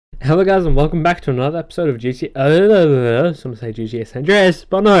Hello guys and welcome back to another episode of I was going to say GTS Andreas,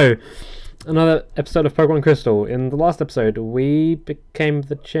 but no! Another episode of Pokemon Crystal. In the last episode, we became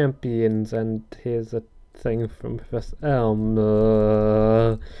the champions, and here's a thing from Professor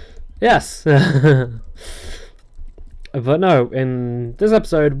Elm. Yes! But no, in this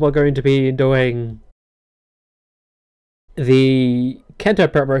episode, we're going to be doing the Kanto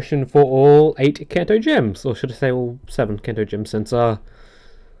preparation for all 8 Kanto gyms, or should I say all 7 Kanto gyms, since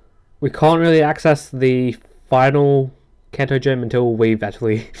we can't really access the final Kanto gym until we've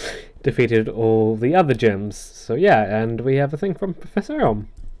actually defeated all the other gyms. So yeah, and we have a thing from Professor Elm.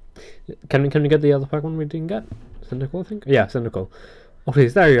 Can we get the other Pokemon we didn't get? Cyndaquil, I think? Yeah, Cyndaquil. Oh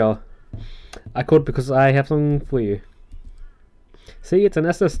please, there you are. I called because I have something for you. See, it's an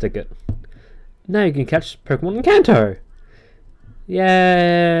SS ticket. Now you can catch Pokemon in Kanto!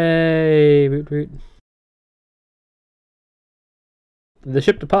 Yay! Woot woot. The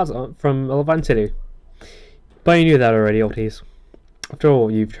ship departs from Elvine City. But you knew that already, Ortiz. After all,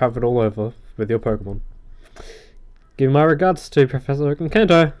 you've travelled all over with your Pokemon. Give my regards to Professor Oak and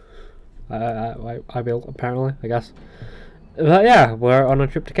Kanto. I will, apparently, I guess. But yeah, we're on a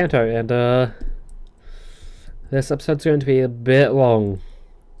trip to Kanto, and this episode's going to be a bit long.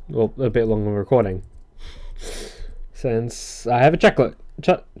 Well, a bit long on recording. Since I have a checklist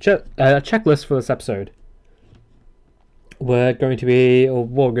for this episode. What we're going to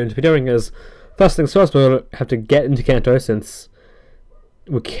be doing is, first things first, we'll have to get into Kanto, since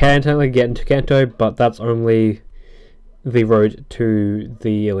we can technically get into Kanto, but that's only the road to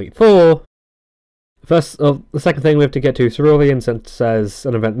the Elite Four. The second thing we have to get to Cerulean, since there's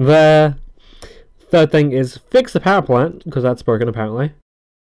an event there. Third thing is fix the power plant, because that's broken apparently.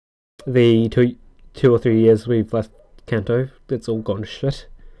 The two or 3 years we've left Kanto, it's all gone to shit.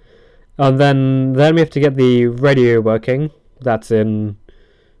 And then we have to get the radio working. That's in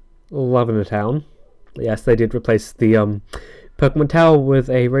Lavender Town. Yes, they did replace the Pokemon Tower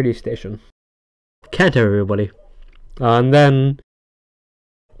with a radio station. Kanto, everybody. And then,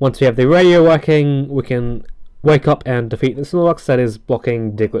 once we have the radio working, we can wake up and defeat the Snorlax that is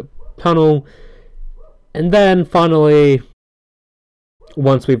blocking Diglett Tunnel. And then, finally,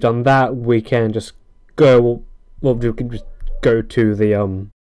 once we've done that, we can just go. Well, we can just go to the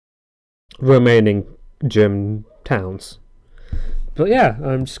remaining gym towns. But yeah,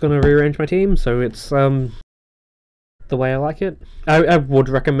 I'm just gonna rearrange my team so it's the way I like it. I would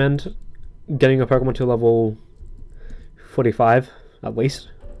recommend getting a Pokemon to level 45 at least.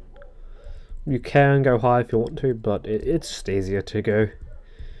 You can go high if you want to, but it's just easier to go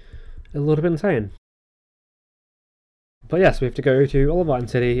a little bit insane. But yes, we have to go to Olivine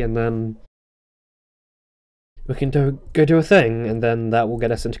City, and then we can go do a thing, and then that will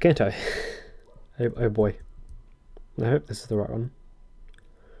get us into Kanto. Oh boy. I hope this is the right one.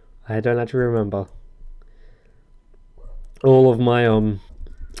 I don't actually remember. All of my, I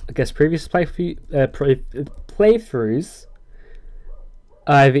guess previous playthroughs,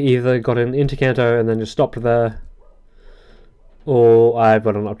 I've either gotten into Kanto and then just stopped there, or I've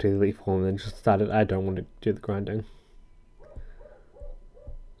gotten up to the Elite Four and then just started. I don't want to do the grinding.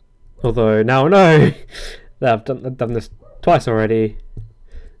 Although, now I know that I've done this twice already.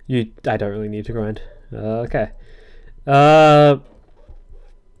 I don't really need to grind. Okay. There's,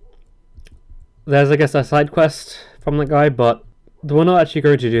 I guess, a side quest from that guy, but we're not actually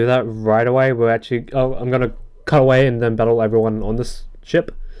going to do that right away. We're actually... Oh, I'm going to cut away and then battle everyone on this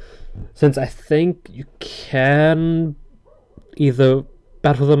ship. Since I think you can either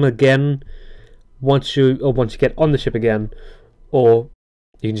battle them again once you get on the ship again, or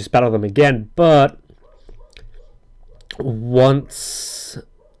you can just battle them again, but once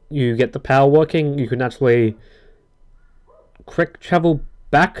you get the power working, you can actually quick travel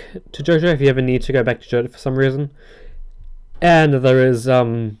back to Johto if you ever need to go back to Johto for some reason. And there is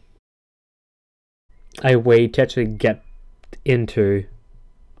a way to actually get into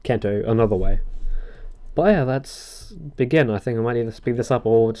Kanto another way. But yeah, let's begin. I think I might either speed this up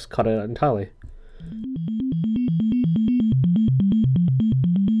or just cut it entirely.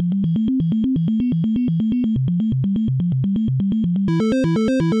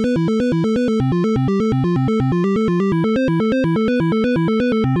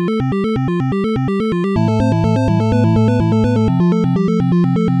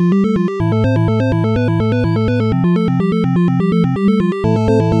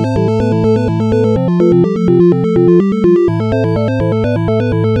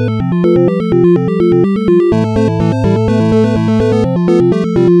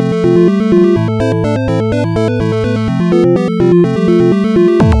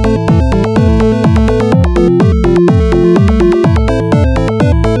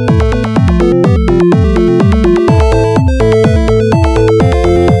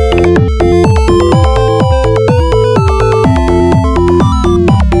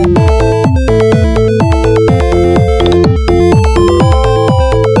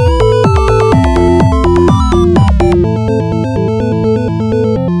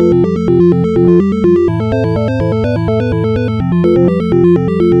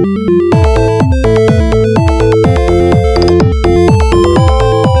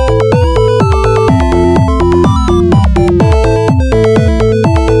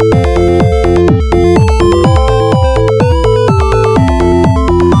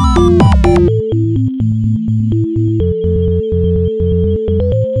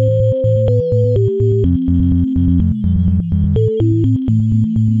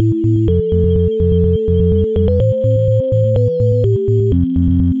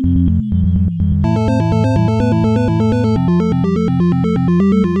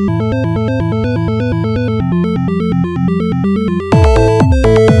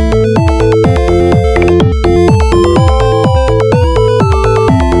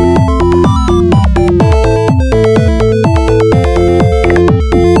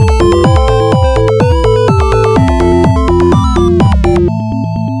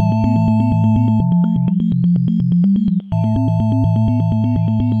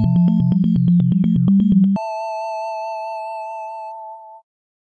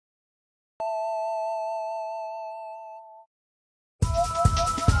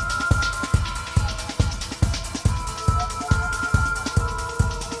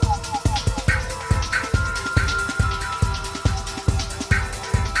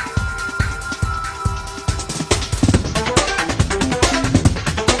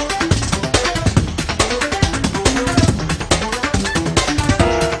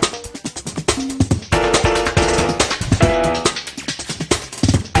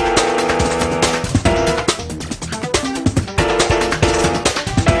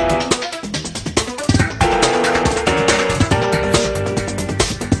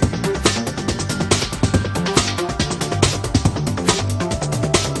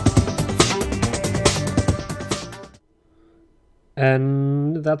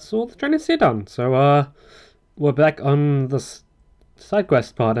 And that's all the training's here done. So we're back on the side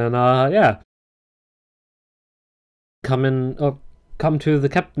quest part, and yeah. Come to the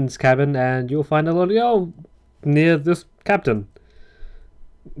captain's cabin, and you'll find a little girl near this captain.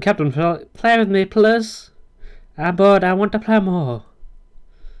 Captain, play with me, please. I'm bored, I want to play more.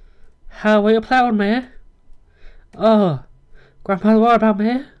 How will you play with me? Oh, Grandpa's worried about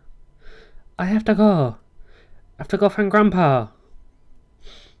me. I have to go. I have to go find Grandpa.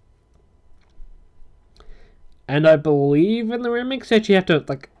 And I believe in the remix that you have to,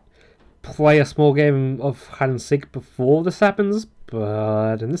 like, play a small game of hide and seek before this happens,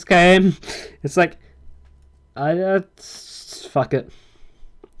 but in this game, it's like, fuck it.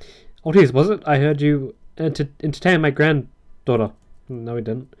 Oh, geez, was it? I heard you entertain my granddaughter. No, we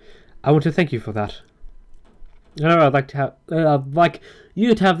didn't. I want to thank you for that. I'd like to have, I'd like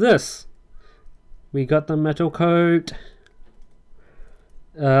you to have this. We got the metal coat.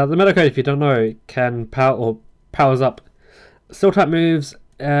 The metal coat, if you don't know, powers up steel type moves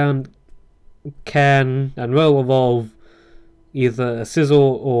and will evolve either a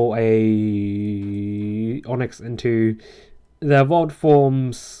Sizzle or a Onyx into their evolved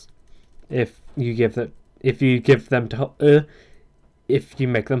forms if you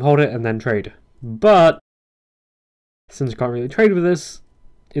make them hold it and then trade. But since you can't really trade with this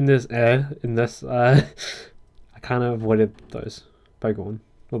I kind of avoided those Pokemon.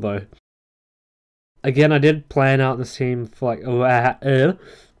 Although again, I did plan out this team for like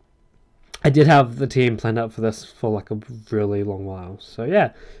I did have the team planned out for this for like a really long while. So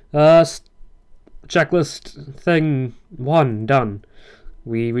yeah, checklist thing 1 done.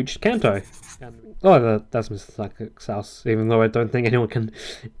 We reached Kanto. Oh, that's Mr. Psychic's house. Even though I don't think anyone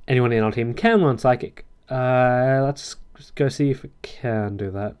in our team can learn Psychic. Let's just go see if we can do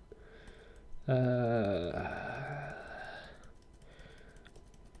that.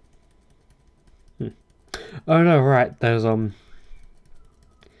 Oh no, right. There's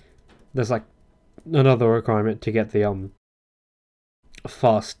like another requirement to get the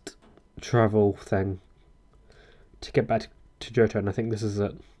fast travel thing to get back to Johto, and I think this is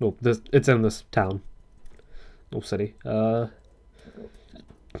it. No, it's in this town or city. Can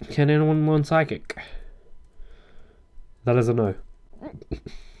anyone learn Psychic? That is a no.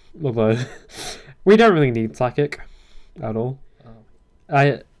 Although we don't really need Psychic at all.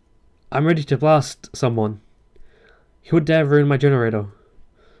 I'm ready to blast someone. He would dare ruin my generator.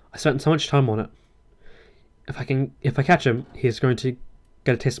 I spent so much time on it. If I catch him, he's going to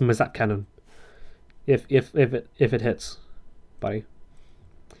get a taste of my Zap Cannon. If it hits, buddy.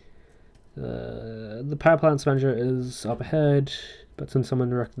 The power plant's manager is up ahead, but since someone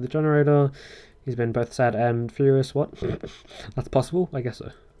directed the generator, he's been both sad and furious. What? That's possible? I guess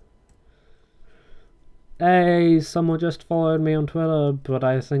so. Hey, someone just followed me on Twitter, but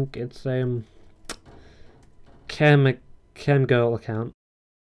I think it's a cam girl account.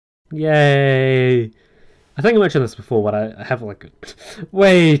 Yay! I think I mentioned this before, but I have like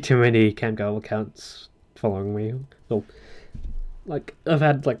way too many cam girl accounts following me. So, like, I've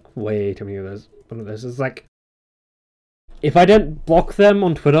had like way too many of those. One of those is like, if I didn't block them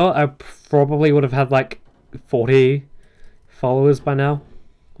on Twitter, I probably would have had like 40 followers by now.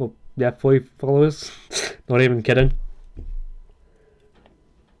 Well, yeah, 40 followers. Not even kidding.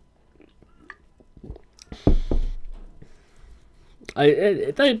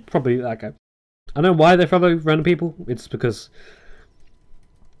 They probably like I know why they follow random people. It's because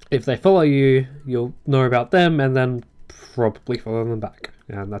if they follow you, you'll know about them and then probably follow them back,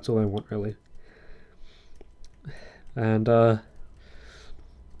 and that's all I want really. And a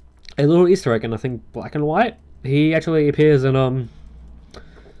little Easter egg in I think Black and White. He actually appears in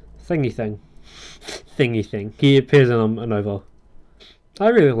thingy thing. He appears in Unova. I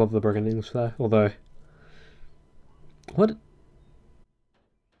really love the broken English there, although what?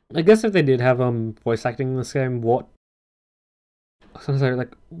 I guess if they did have voice acting in this game, what? I was gonna say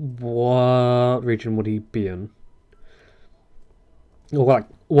like what region would he be in? Or like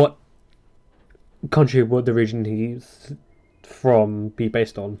what country would the region he's from be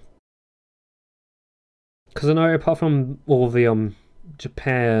based on? Because I know apart from all the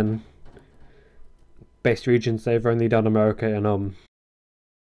Japan based regions, they've only done America and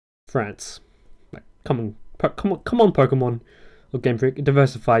France. Like, come on, Pokemon or Game Freak,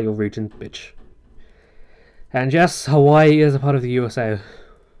 diversify your region, bitch. And yes, Hawaii is a part of the USA.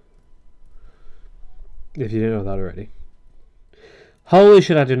 If you didn't know that already. Holy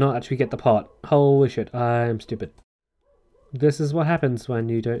shit, I did not actually get the part. Holy shit, I'm stupid. This is what happens when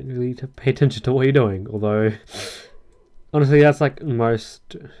you don't really pay attention to what you're doing. Although, honestly, that's like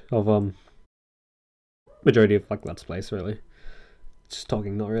most of majority of like Let's Plays really. just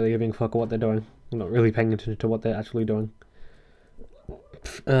talking, not really giving a fuck what they're doing. I'm not really paying attention to what they're actually doing.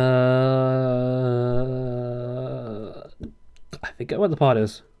 I forget what the part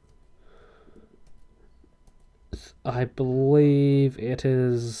is. I believe it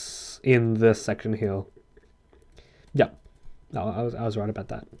is in this section here. Yeah, no, I was right about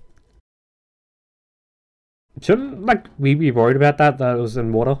that. Shouldn't we be worried about that it was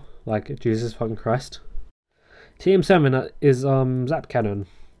in water? Like, Jesus fucking Christ. TM7 is Zap Cannon.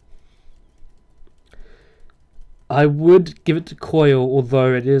 I would give it to Coil,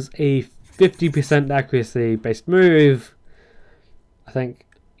 although it is a 50% accuracy based move. I think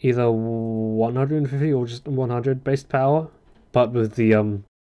either 150 or just 100 based power, but with the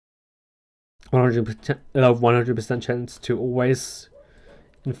 100% chance to always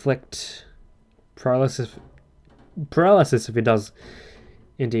inflict paralysis if it does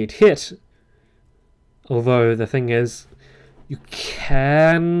indeed hit. Although the thing is, you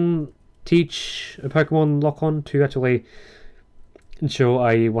can teach a Pokemon lock-on to actually ensure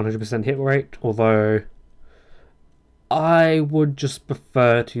a 100% hit rate, although I would just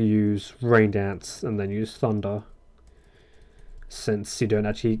prefer to use Rain Dance and then use Thunder, since you don't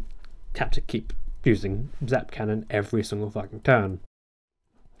actually have to keep using Zap Cannon every single fucking turn.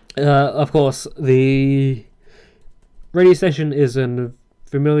 Of course, the radio station is in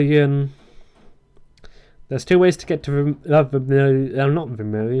Vermilion. There's two ways to get to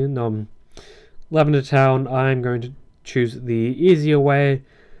Lavender Town. I'm going to choose the easier way.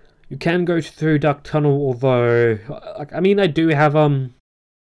 You can go through Duck Tunnel, although I mean I do have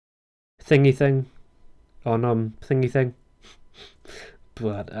thingy thing,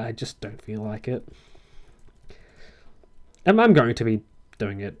 but I just don't feel like it. And I'm going to be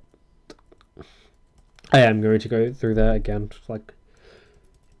doing it. I am going to go through there again, just like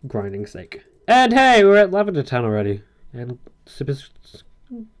grinding sake. And hey, we're at Lavender Town already, and super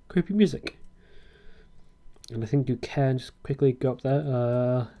creepy music. And I think you can just quickly go up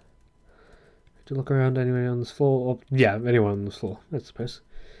there. To look around anywhere on this floor, or yeah, anyone on this floor, I suppose.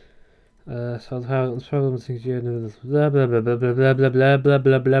 So how this problem things you know blah blah blah blah blah blah blah blah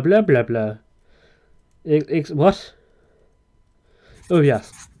blah blah blah blah blah. What? Oh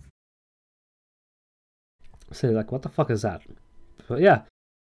yes. So like, what the fuck is that? But yeah,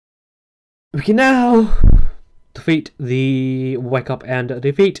 we can now defeat the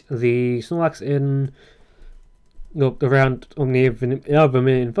Snorlax in around on the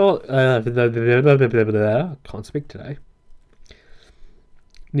Vermilion Vault. Can't speak today.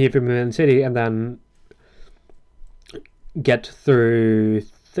 Near Vermilion City, and then get through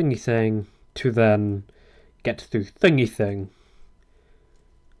Thingy Thing to then get through Thingy Thing.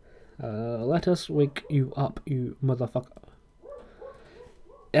 Let us wake you up, you motherfucker.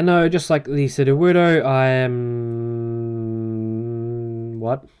 And no, just like the Sudowoodo, I am...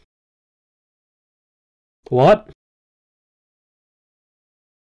 What? What?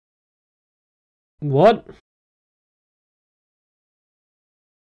 What?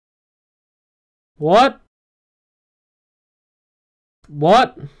 What?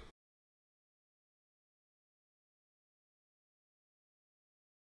 What?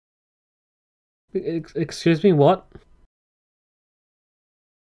 Excuse me, what?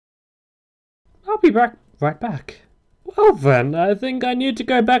 I'll be right back. Well then, I think I need to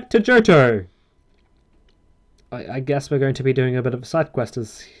go back to Johto. I guess we're going to be doing a bit of a side quest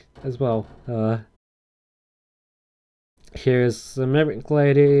as well. Here's the Maverick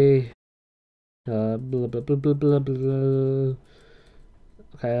Lady. Blah blah blah blah blah blah.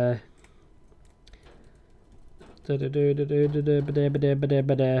 Okay. To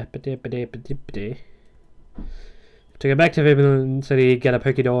go back to Vermilion City, get a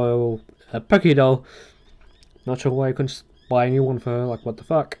Pokédoll. Not sure why I couldn't just buy a new one for her, like what the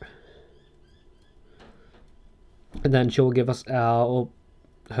fuck. And then she'll give us her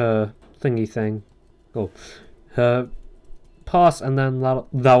thingy thing. Oh, her pass, and then that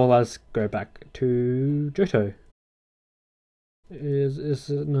will let us go back to Johto. Is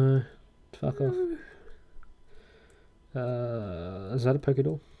it no? Fuck off. Is that a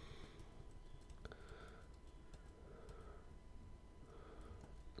Pokédoll?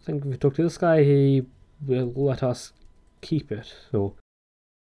 I think if we talk to this guy, he will let us keep it. Or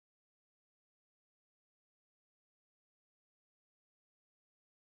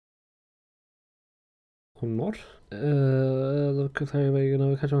not. Look at how you're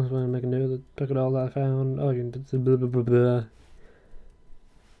gonna catch on when I make a note that Pokédoll that I found. Oh, you did blah blah blah blah.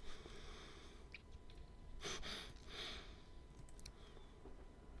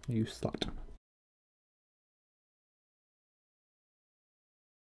 You slut.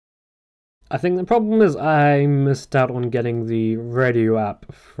 I think the problem is I missed out on getting the radio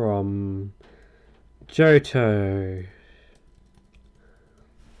app from Johto.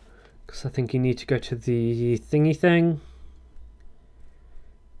 Because I think you need to go to the thingy thing.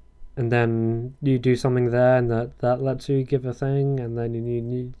 And then you do something there, and that lets you give a thing, and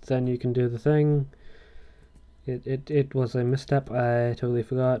then then you can do the thing. It was a misstep. I totally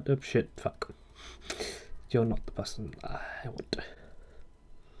forgot. Oh shit! Fuck. You're not the person I want.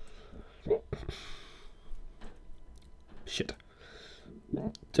 Shit.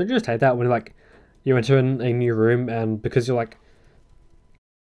 So just hate that when like you enter in a new room, and because you're like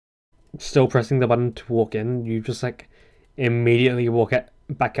still pressing the button to walk in, you just like immediately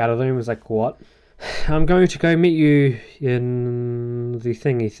back out of the room. It's like, what? I'm going to go meet you in the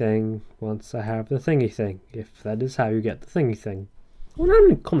thingy thing once I have the thingy thing, if that is how you get the thingy thing. I wonder how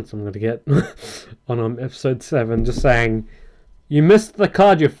many comments I'm going to get on episode 7 just saying, you missed the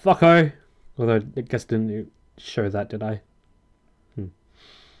card, you fucko. Although I guess didn't show that, did I?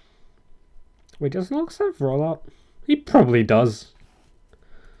 Wait, does Nox have rollout? He probably does.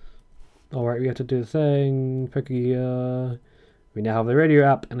 Alright, we have to do the thing. Pokegear. We now have the radio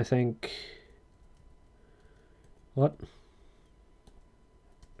app, and I think... What?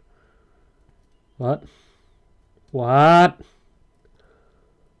 What? What?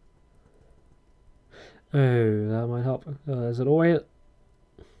 Oh, that might help. Is it always...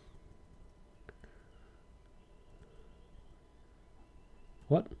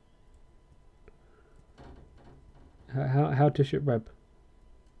 What? How to ship web?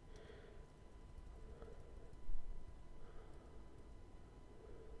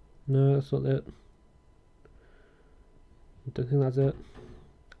 No, that's not it. I don't think that's it.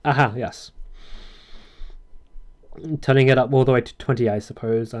 Aha, yes. Turning it up all the way to 20, I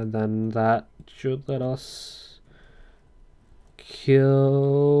suppose, and then that should let us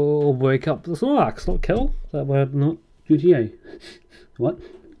wake up the Snorlax, not kill. That word, not GTA. What?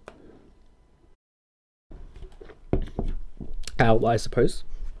 Ow, I suppose.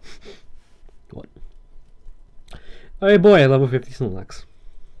 What? Oh boy, level 50 Snorlax.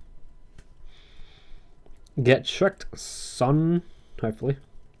 Get Shrek Sun, hopefully.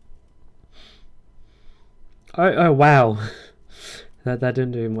 Oh wow. that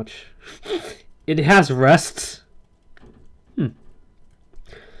didn't do much. It has rest. Do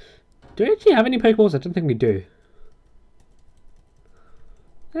we actually have any Pokeballs? I don't think we do.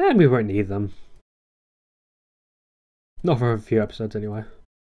 And we won't need them. Not for a few episodes anyway.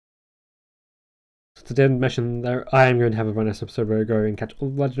 So today in the mission there I am going to have a bonus episode where we go and catch all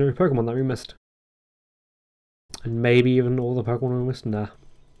the legendary Pokemon that we missed. And maybe even all the Pokemon we missed. Nah.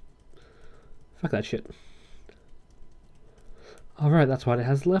 Fuck that shit. Alright, that's right, it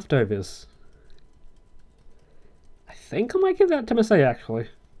has leftovers. I think I might give that to Masai actually.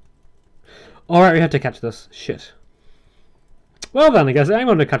 Alright, we have to catch this. Shit. Well then, I guess I'm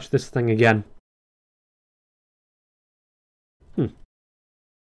going to catch this thing again.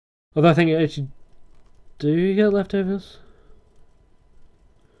 Although I think it actually... Do you get leftovers?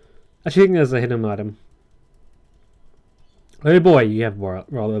 I actually think there's a hidden item. Oh boy, you have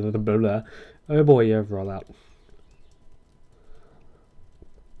rollout. Oh boy, you have rollout.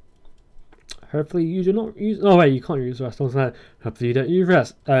 Hopefully you do not use... Oh wait, you can't use rest. Hopefully you don't use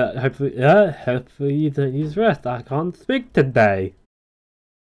rest. Hopefully you don't use rest. I can't speak today.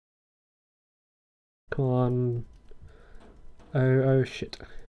 Come on. Oh shit.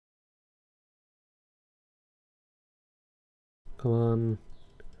 Come on.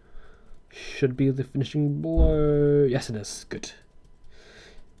 Should be the finishing blow. Yes, it is. Good.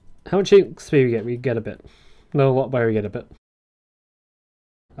 How much XP we get? We get a bit. No, what way we get a bit.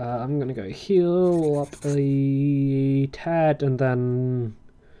 I'm gonna go heal up a tad, and then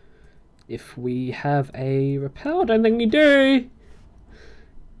if we have a repel, I don't think we do.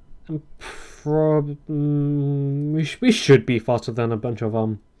 We should be faster than a bunch of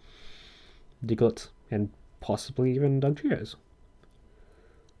Diglets and possibly even Dugtrios.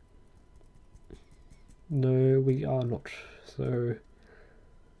 No, we are not. So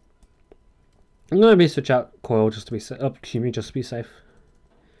I'm gonna switch out Coil just to be safe. Just to be safe.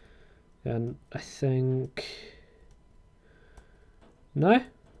 And I think no.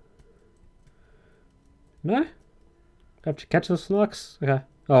 I have to catch the Snorlax. Okay.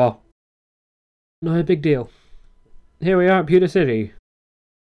 Oh well. No big deal. Here we are at Pewter City.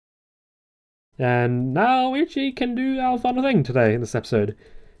 And now we actually can do our final thing today in this episode.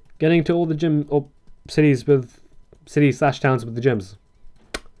 Getting to all the gym or cities slash towns with the gyms.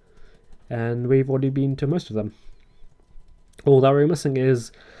 And we've already been to most of them. All that we're missing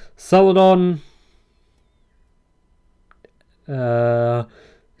is Celadon,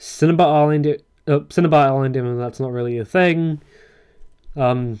 Cinnabar Island, even though that's not really a thing.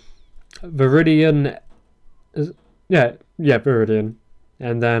 Viridian is Viridian,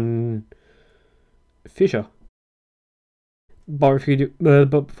 and then Fisher. But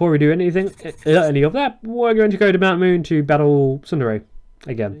before we do any of that, we're going to go to Mount Moon to battle Tsundere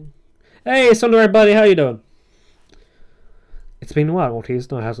again. Hey, Tsundere buddy, how you doing? It's been a while,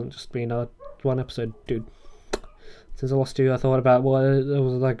 Ortiz. No, it hasn't just been one episode, dude. Since I lost you, I thought about what it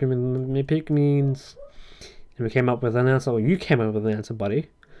was like in the pick means, and we came up with an answer. Or you came up with an answer, buddy.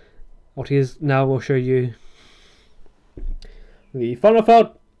 Ortiz, now we'll show you the final fight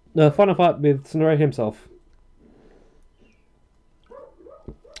with Tsundere himself.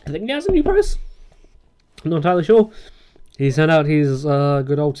 I think he has a new price. I'm not entirely sure. He sent out his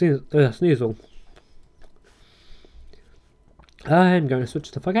good old Sneasel. I'm going to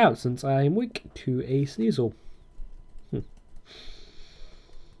switch the fuck out since I am weak to a Sneasel.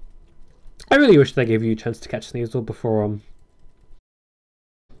 I really wish they gave you a chance to catch Sneasel before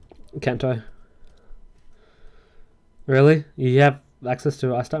Kanto. Really? You have access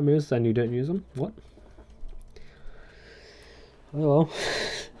to Ice type moves and you don't use them? What? Oh well.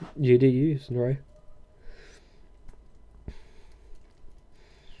 You do use, right?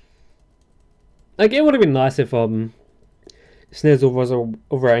 Like, it would have been nice if Sneasel was a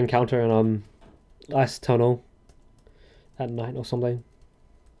rare encounter in Ice Tunnel at night or something.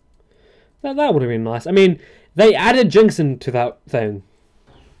 That would have been nice. I mean, they added Jinx into that thing.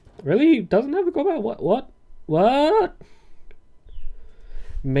 Really? Doesn't have a combat? What?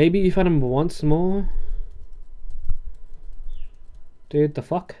 Maybe you find him once more? Dude, the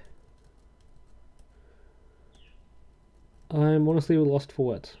fuck? I'm honestly lost for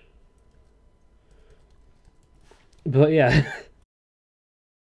words. But yeah.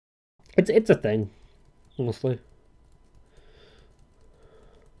 It's a thing. Honestly.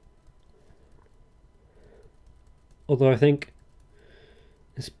 Although I think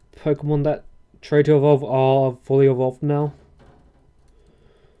it's Pokemon that try to evolve are fully evolved now.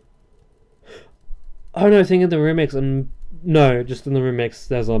 Oh no, I think in the remix no, just in the remix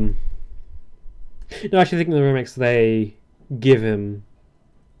there's no, I actually think in the remix they give him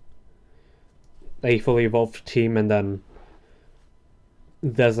a fully evolved team, and then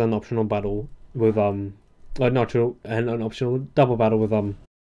there's an optional battle with an optional double battle with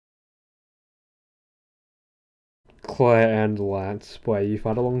Claire and Lance, where you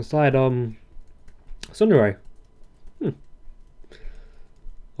fight alongside Tsundere.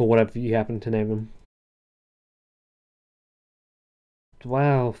 Or whatever you happen to name him.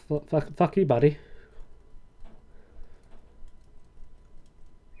 Wow, fuck you, buddy.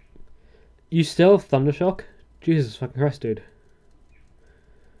 You still have Thundershock? Jesus fucking Christ, dude.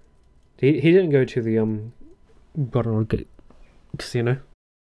 He didn't go to the Gate Casino.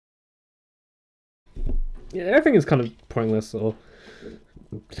 Yeah, everything is kind of pointless, or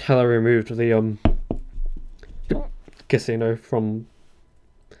how they removed the casino from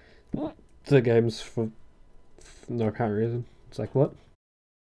the games for no apparent reason. It's like, what?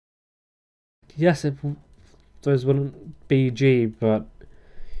 Yes, those wouldn't be G, but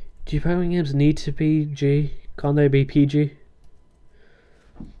do Pokemon games need to be G? Can't they be PG?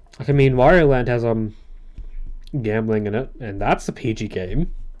 Like, I mean, Wario Land has gambling in it, and that's a PG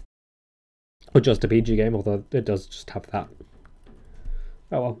game. Or just a PG game, although it does just have that.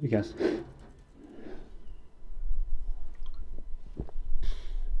 Oh well, I guess.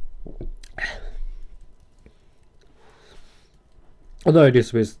 Although I do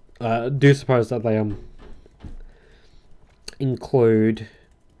suppose that they include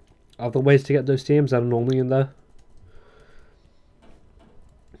other ways to get those teams that are normally in there.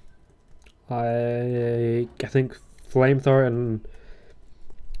 I think Flamethrower and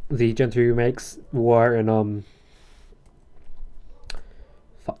the Gen 3 remakes were in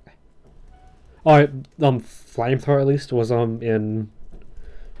Flamethrower at least was in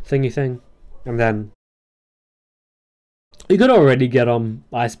Thingy Thing, and then you could already get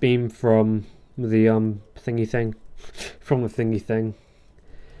Ice Beam from the Thingy Thing, from the Thingy Thing.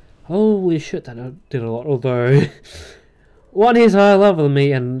 Holy shit, that did a lot. Although, one, he's higher level than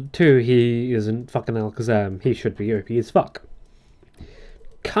me, and two, he isn't fucking Alakazam. He should be OP as fuck.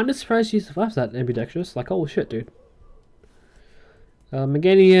 Kinda surprised you survived that, ambidextrous. Like, oh shit, dude.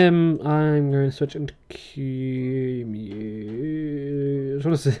 Meganium, I'm going to switch into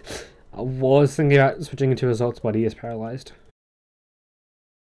I was thinking about switching into results, but he is paralyzed.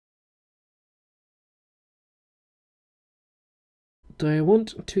 Do I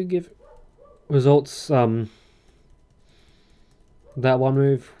want to give results that one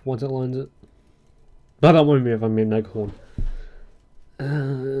move once it learns it? By that one move I mean Megacorn.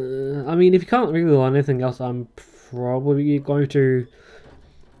 I mean, if you can't really learn anything else, I'm probably going to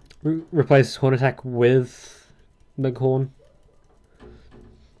replace Horn Attack with Meghorn.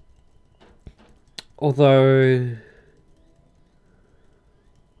 Although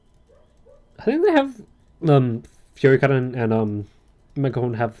I think they have Fury Cannon and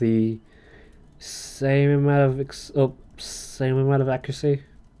Meghorn have the same amount of accuracy.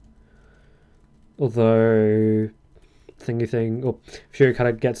 Although Fury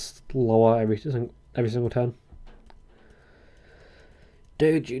Cannon gets lower every single turn.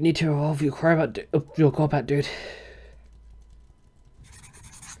 Dude, you need to evolve your Crobat, dude.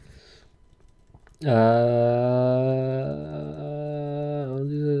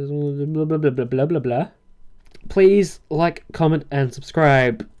 Blah blah blah. Please like, comment, and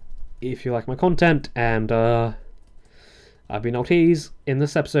subscribe if you like my content. And I've been Ortiz. In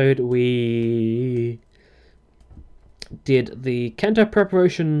this episode, we did the Kanto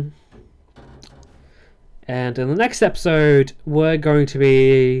preparation, and in the next episode, we're going to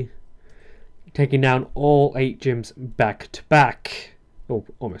be taking down all 8 gyms back to back, or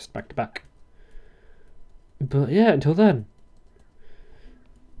almost back to back. But yeah, until then,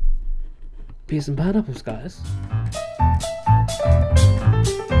 peace and pineapples, guys.